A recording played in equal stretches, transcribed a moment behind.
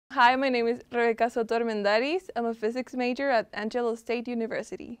Hi, my name is Rebeca Soto Armendariz. I'm a physics major at Angelo State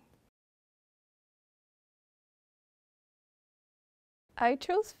University. I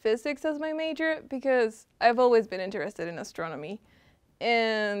chose physics as my major because I've always been interested in astronomy.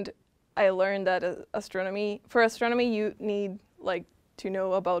 And I learned that for astronomy, you need to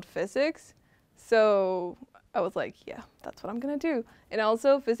know about physics. So I was like, yeah, that's what I'm gonna do. And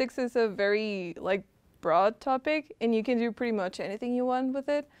also, physics is a very broad topic, and you can do pretty much anything you want with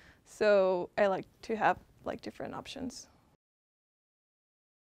it. So I like to have different options.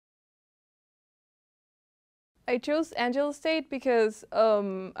 I chose Angelo State because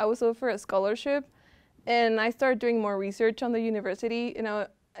I was offered a scholarship, and I started doing more research on the university.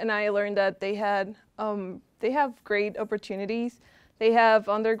 And I learned that they have great opportunities. They have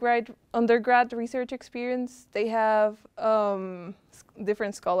undergrad research experience. They have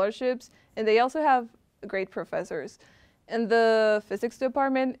different scholarships, and they also have great professors. And the physics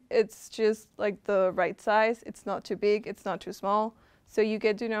department, it's just the right size. It's not too big. It's not too small. So you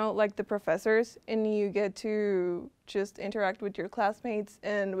get to know the professors, and you get to just interact with your classmates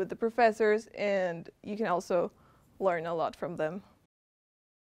and with the professors, and you can also learn a lot from them.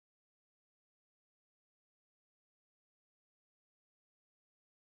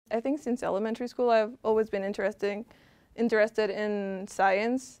 I think since elementary school, I've always been interested in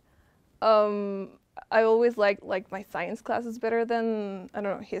science. I always like my science classes better than, I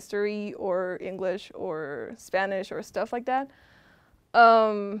don't know, history or English or Spanish or stuff like that.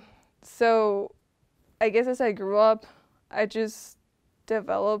 So I guess as I grew up, I just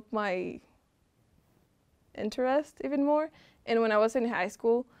developed my interest even more. And when I was in high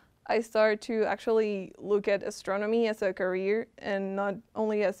school, I started to actually look at astronomy as a career and not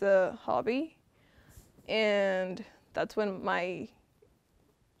only as a hobby. And that's when my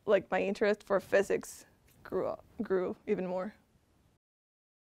interest for physics grew even more.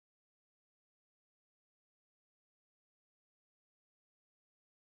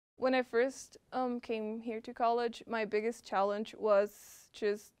 When I first came here to college, my biggest challenge was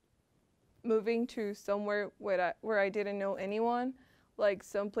just moving to somewhere where I didn't know anyone,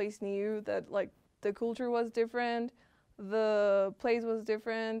 someplace new that the culture was different, the place was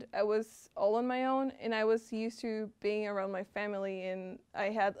different. I was all on my own, and I was used to being around my family, and I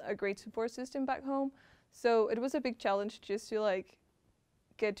had a great support system back home. So it was a big challenge just to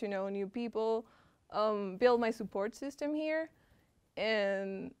get to know new people, build my support system here,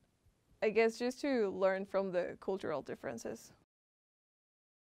 and I guess just to learn from the cultural differences.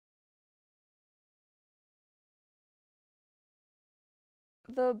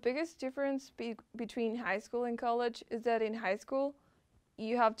 The biggest difference between high school and college is that in high school,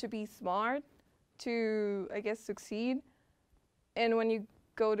 you have to be smart to, I guess, succeed. And when you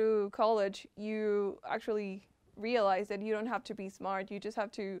go to college, you actually realize that you don't have to be smart. You just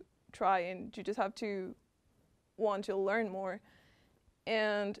have to try, and you just have to want to learn more.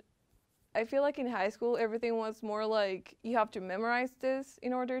 And I feel like in high school, everything was more like you have to memorize this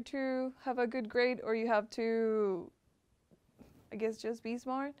in order to have a good grade, or you have to, I guess, just be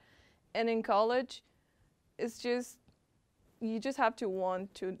smart. And in college, it's just, you just have to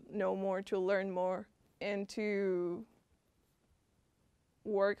want to know more, to learn more, and to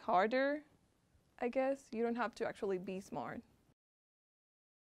work harder, I guess. You don't have to actually be smart.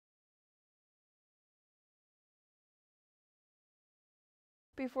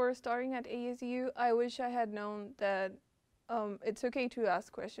 Before starting at ASU, I wish I had known that it's okay to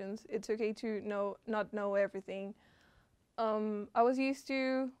ask questions. It's okay to not know everything. I was used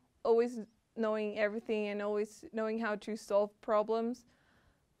to always knowing everything and always knowing how to solve problems,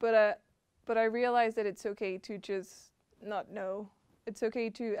 but I realized that it's okay to just not know. It's okay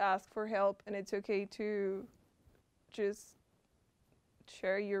to ask for help, and it's okay to just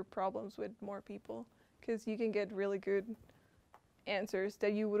share your problems with more people, because you can get really good answers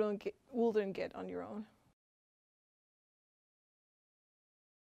that you wouldn't get on your own.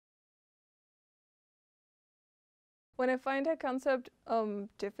 When I find a concept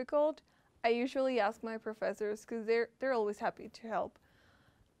difficult, I usually ask my professors because they're always happy to help.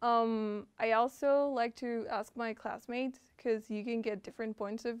 I also like to ask my classmates because you can get different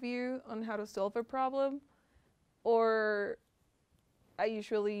points of view on how to solve a problem. Or I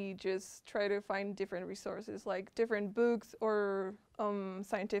usually just try to find different resources, like different books or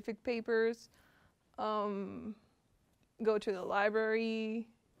scientific papers, go to the library,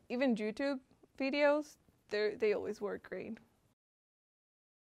 even YouTube videos. They always work great.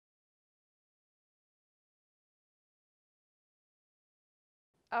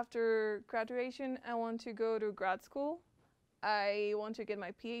 After graduation, I want to go to grad school. I want to get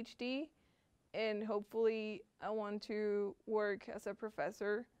my PhD, and hopefully I want to work as a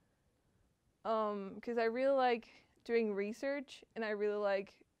professor because I really like doing research and I really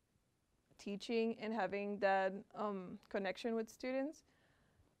like teaching and having that connection with students.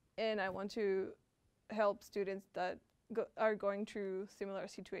 And I want to help students that are going through similar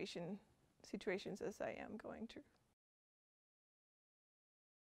situations as I am going through.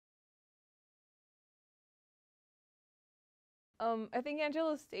 I think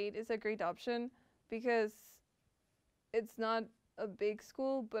Angelo State is a great option because it's not a big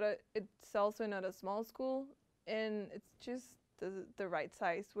school, but it's also not a small school, and it's just the right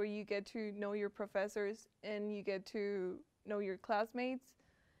size where you get to know your professors and you get to know your classmates,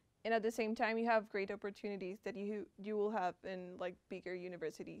 and at the same time you have great opportunities that you will have in like bigger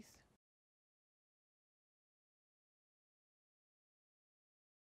universities.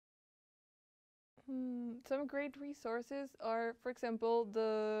 Some great resources are, for example,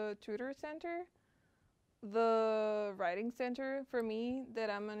 the tutor center, the writing center. For me, that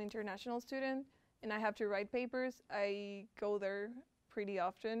I'm an international student and I have to write papers, I go there pretty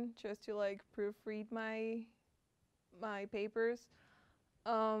often just to like proofread my papers.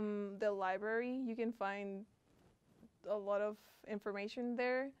 The library, you can find a lot of information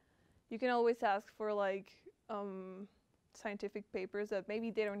there. You can always ask for like scientific papers that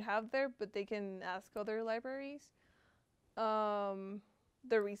maybe they don't have there, but they can ask other libraries. Um,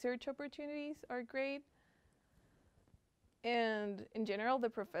 the research opportunities are great, and in general, the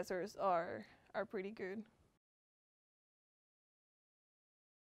professors are pretty good.